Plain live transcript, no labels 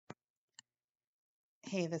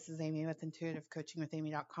Hey, this is Amy with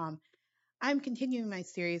intuitivecoachingwithamy.com. I'm continuing my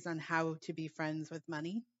series on how to be friends with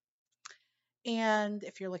money. And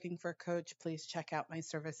if you're looking for a coach, please check out my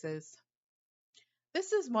services.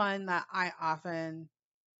 This is one that I often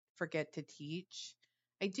forget to teach.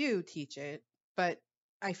 I do teach it, but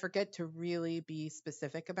I forget to really be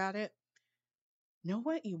specific about it. Know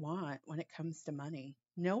what you want when it comes to money.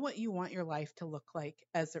 Know what you want your life to look like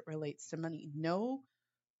as it relates to money. Know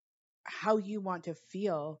how you want to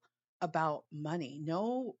feel about money.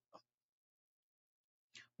 Know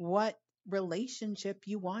what relationship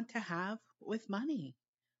you want to have with money.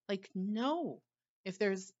 Like, know if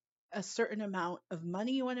there's a certain amount of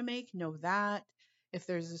money you want to make, know that. If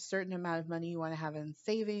there's a certain amount of money you want to have in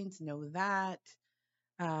savings, know that.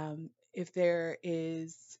 If there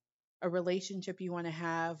is a relationship you want to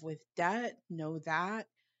have with debt, know that.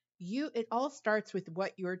 It all starts with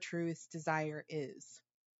what your truest desire is.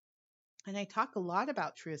 And I talk a lot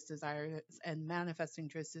about truest desire and manifesting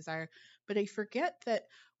truest desire, but I forget that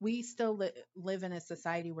we still live in a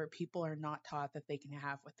society where people are not taught that they can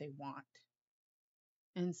have what they want.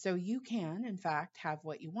 And so you can, in fact, have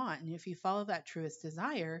what you want. And if you follow that truest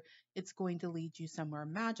desire, it's going to lead you somewhere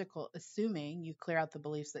magical, assuming you clear out the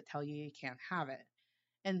beliefs that tell you you can't have it.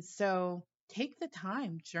 And so take the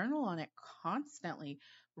time, journal on it constantly,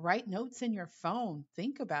 write notes in your phone,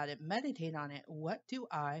 think about it, meditate on it. What do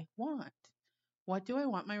I want? What do I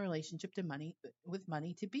want my relationship to money with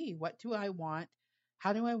money to be? What do I want?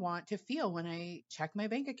 How do I want to feel when I check my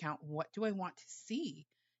bank account? What do I want to see?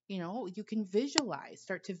 You can visualize,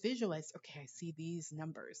 start to visualize, okay, I see these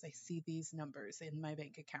numbers. I see these numbers in my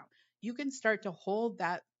bank account. You can start to hold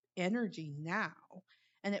that energy now,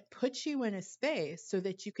 and it puts you in a space so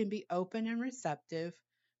that you can be open and receptive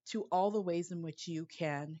to all the ways in which you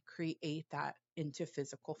can create that into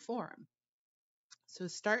physical form. So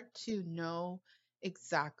start to know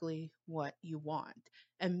exactly what you want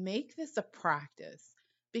and make this a practice.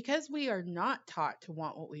 Because we are not taught to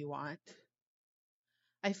want what we want,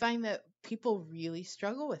 I find that people really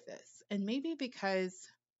struggle with this. And maybe because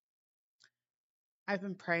I've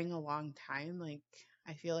been praying a long time, like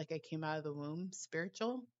I feel like I came out of the womb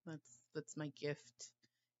spiritual. That's my gift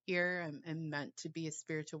here. I'm meant to be a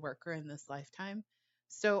spiritual worker in this lifetime.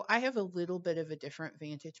 So I have a little bit of a different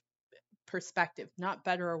vantage perspective, not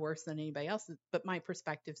better or worse than anybody else's, but my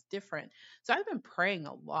perspective's different. So I've been praying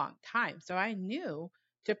a long time. So I knew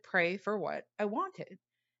to pray for what I wanted.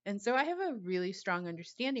 And so I have a really strong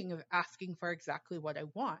understanding of asking for exactly what I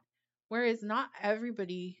want. Whereas not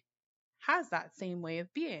everybody has that same way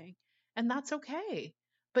of being. And that's okay.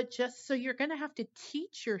 But just so you're going to have to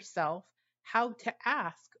teach yourself how to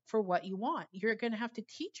ask for what you want. You're going to have to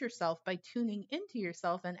teach yourself by tuning into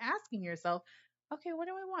yourself and asking yourself, okay, what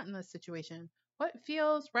do I want in this situation? What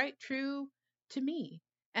feels right, true to me?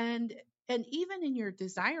 And and even in your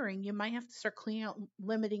desiring, you might have to start cleaning out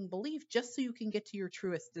limiting belief just so you can get to your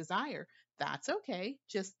truest desire. That's okay.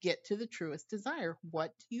 Just get to the truest desire.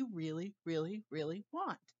 What do you really, really, really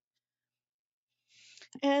want?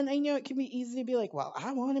 And I know it can be easy to be like, well,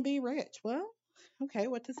 I want to be rich. Well, okay,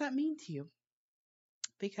 what does that mean to you?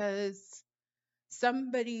 Because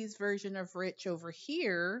somebody's version of rich over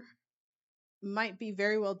here might be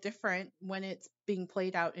very well different when it's being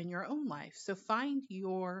played out in your own life. So find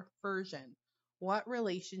your version. What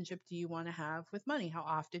relationship do you want to have with money? How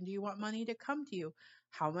often do you want money to come to you?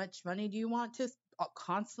 How much money do you want to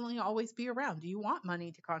constantly always be around? Do you want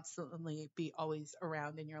money to constantly be always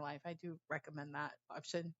around in your life? I do recommend that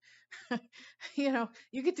option. You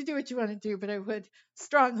get to do what you want to do, but I would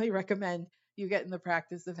strongly recommend you get in the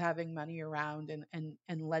practice of having money around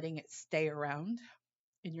and letting it stay around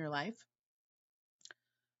in your life.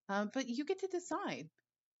 But you get to decide,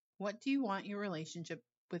 what do you want your relationship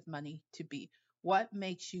with money to be? What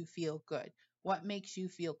makes you feel good? What makes you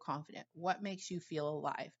feel confident? What makes you feel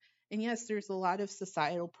alive? And yes, there's a lot of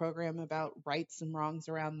societal program about rights and wrongs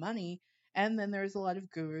around money. And then there's a lot of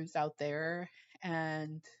gurus out there.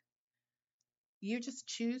 And you just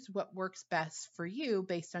choose what works best for you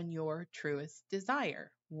based on your truest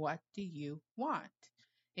desire. What do you want?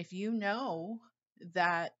 If you know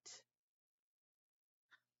that,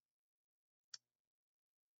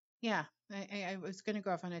 yeah, I was going to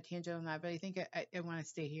go off on a tangent on that, but I think I want to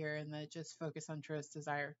stay here and just focus on truest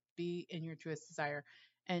desire. Be in your truest desire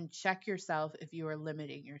and check yourself if you are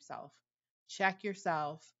limiting yourself. Check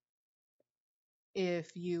yourself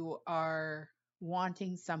if you are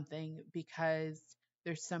wanting something because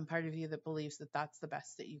there's some part of you that believes that that's the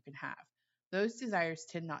best that you can have. Those desires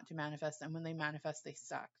tend not to manifest, and when they manifest, they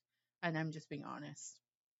suck. And I'm just being honest.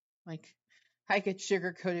 Like, I get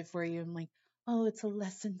sugar coated for you. I'm like, Oh, it's a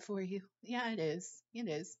lesson for you. Yeah, it is. It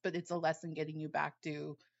is. But it's a lesson getting you back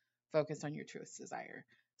to focus on your truest desire.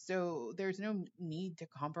 So there's no need to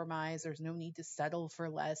compromise. There's no need to settle for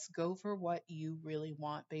less. Go for what you really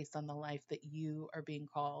want based on the life that you are being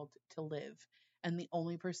called to live. And the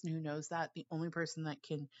only person who knows that, the only person that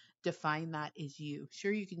can define that is you.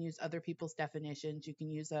 Sure, you can use other people's definitions. You can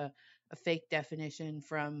use a fake definition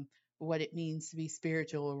from what it means to be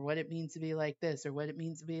spiritual or what it means to be like this or what it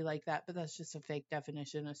means to be like that. But that's just a fake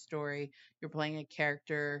definition, a story. You're playing a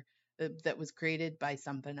character that was created by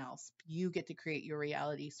something else. You get to create your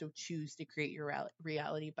reality. So choose to create your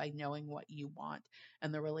reality by knowing what you want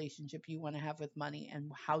and the relationship you want to have with money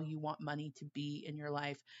and how you want money to be in your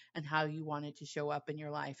life and how you want it to show up in your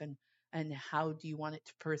life and how do you want it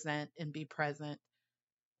to present and be present.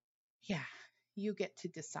 Yeah, you get to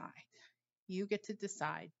decide. You get to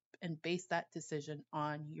decide and base that decision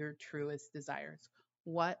on your truest desires.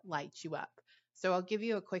 What lights you up? So I'll give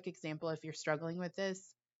you a quick example if you're struggling with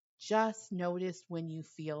this. Just notice when you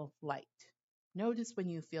feel light. Notice when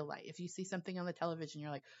you feel light. If you see something on the television,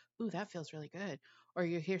 you're like, ooh, that feels really good. Or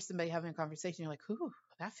you hear somebody having a conversation, you're like, ooh,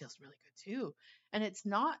 that feels really good too. And it's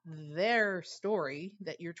not their story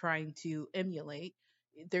that you're trying to emulate.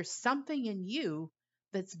 There's something in you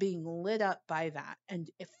that's being lit up by that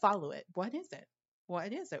and follow it. What is it?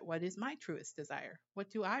 What is it? What is my truest desire?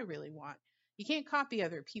 What do I really want? You can't copy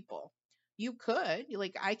other people. You could,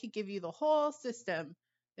 like, I could give you the whole system,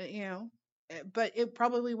 but it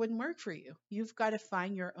probably wouldn't work for you. You've got to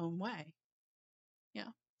find your own way. Yeah.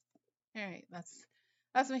 All right.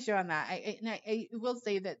 That's my show on that. I will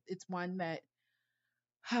say that it's one that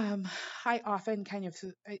um, I often kind of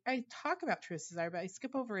I talk about truest desire, but I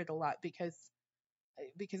skip over it a lot because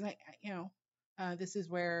this is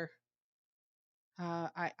where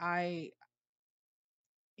I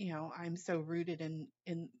I'm so rooted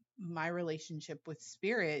in my relationship with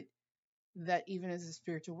spirit that even as a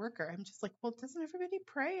spiritual worker, I'm just like, well, doesn't everybody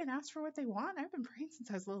pray and ask for what they want? I've been praying since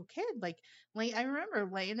I was a little kid. Like I remember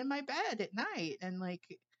laying in my bed at night and like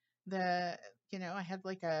the I had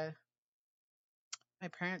like a my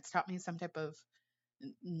parents taught me some type of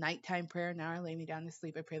nighttime prayer. Now I lay me down to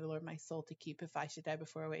sleep. I pray the Lord my soul to keep if I should die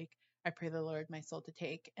before I wake. I pray the Lord my soul to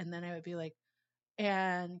take. And then I would be like,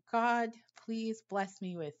 and God, please bless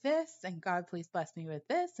me with this, and God, please bless me with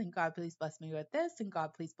this, and God, please bless me with this, and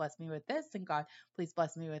God, please bless me with this, and God, please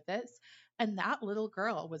bless me with this. And that little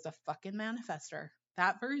girl was a fucking manifester.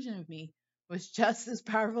 That version of me was just as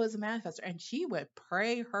powerful as a manifester, and she would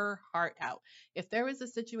pray her heart out. If there was a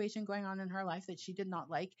situation going on in her life that she did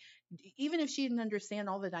not like, even if she didn't understand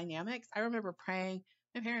all the dynamics, I remember praying.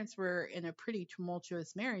 My parents were in a pretty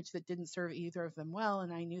tumultuous marriage that didn't serve either of them well,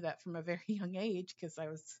 and I knew that from a very young age because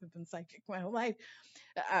I've been psychic my whole life.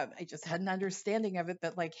 I just had an understanding of it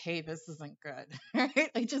that like, hey, this isn't good,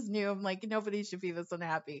 right? I just knew I'm like nobody should be this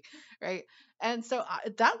unhappy, right? And so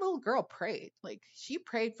that little girl prayed, like she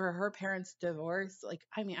prayed for her parents' divorce. Like,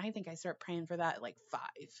 I mean, I think I started praying for that at like 5.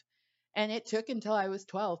 And it took until I was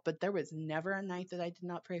 12, but there was never a night that I did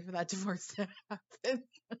not pray for that divorce to happen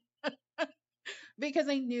because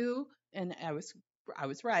I knew and I was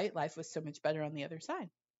right. Life was so much better on the other side.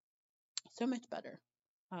 So much better.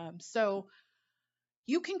 So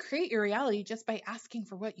you can create your reality just by asking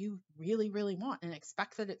for what you really, really want and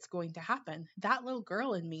expect that it's going to happen. That little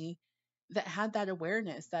girl in me that had that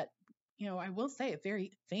awareness, that, I will say a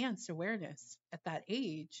very advanced awareness at that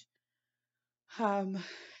age, um,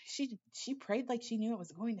 she prayed like she knew it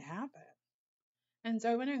was going to happen. And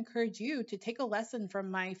so I want to encourage you to take a lesson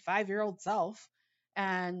from my 5-year-old self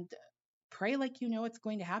and pray like you know it's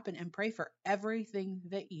going to happen and pray for everything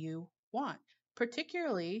that you want.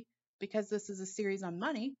 Particularly because this is a series on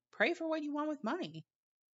money, pray for what you want with money.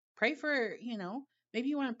 Pray for, maybe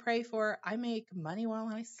you want to pray for I make money while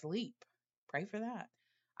I sleep. Pray for that.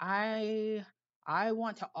 I I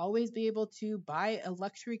want to always be able to buy a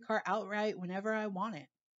luxury car outright whenever I want it.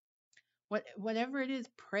 Whatever it is,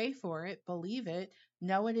 pray for it, believe it,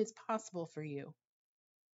 know it is possible for you,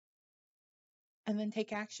 and then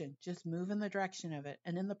take action. Just move in the direction of it.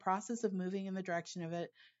 And in the process of moving in the direction of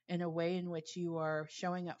it in a way in which you are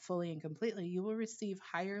showing up fully and completely, you will receive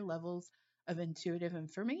higher levels of intuitive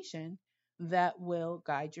information that will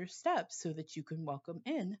guide your steps so that you can welcome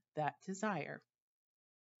in that desire.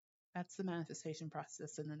 That's the manifestation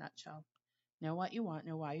process in a nutshell. Know what you want,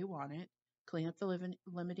 know why you want it, clean up the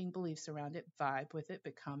limiting beliefs around it, vibe with it,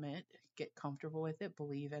 become it, get comfortable with it,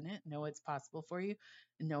 believe in it, know it's possible for you,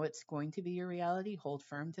 know it's going to be your reality, hold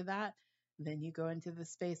firm to that. Then you go into the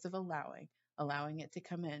space of allowing it to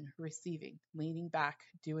come in, receiving, leaning back,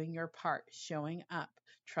 doing your part, showing up,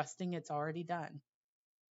 trusting it's already done.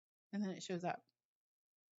 and then it shows up.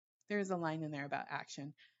 There's a line in there about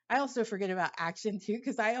action. I also forget about action too,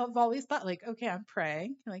 because I have always thought, like, okay, I'm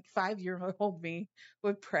praying. Like 5-year-old me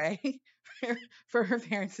would pray for, for her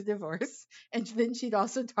parents to divorce. And then she'd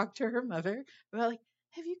also talk to her mother about, like,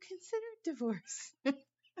 have you considered divorce?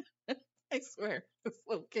 I swear, this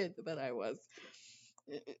little kid that I was,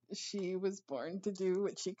 she was born to do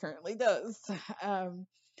what she currently does. Um,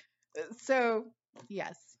 so,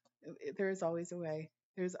 yes, there is always a way.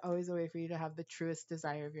 There's always a way for you to have the truest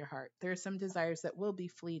desire of your heart. There are some desires that will be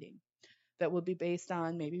fleeting, that will be based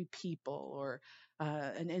on maybe people or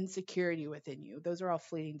an insecurity within you. Those are all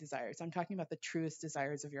fleeting desires. I'm talking about the truest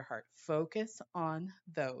desires of your heart. Focus on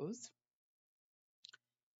those,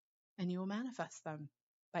 and you will manifest them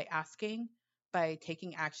by asking, by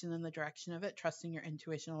taking action in the direction of it, trusting your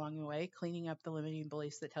intuition along the way, cleaning up the limiting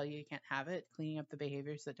beliefs that tell you you can't have it, cleaning up the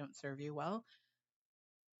behaviors that don't serve you well,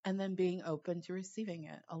 and then being open to receiving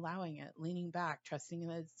it, allowing it, leaning back, trusting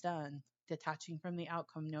that it's done, detaching from the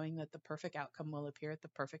outcome, knowing that the perfect outcome will appear at the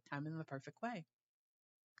perfect time in the perfect way.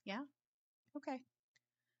 Yeah? Okay.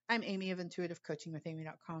 I'm Amy of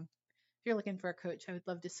intuitivecoachingwithamy.com. If you're looking for a coach, I would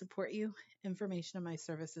love to support you. Information on my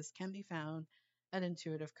services can be found at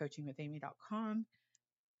intuitivecoachingwithamy.com.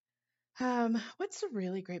 What's a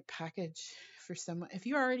really great package for someone? If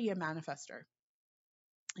you're already a manifester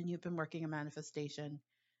and you've been working a manifestation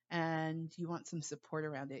and you want some support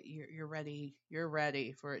around it, you're ready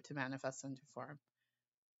for it to manifest into form,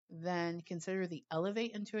 then consider the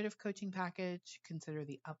Elevate Intuitive Coaching Package, consider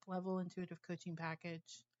the Up Level Intuitive Coaching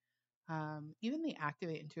Package. Even the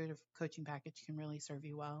Activate Intuitive Coaching Package can really serve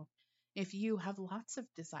you well. If you have lots of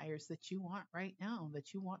desires that you want right now,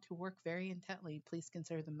 that you want to work very intently, please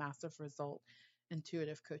consider the Massive Result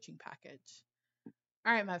Intuitive Coaching Package.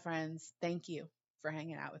 All right, my friends, thank you for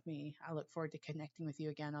hanging out with me. I look forward to connecting with you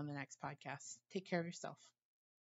again on the next podcast. Take care of yourself.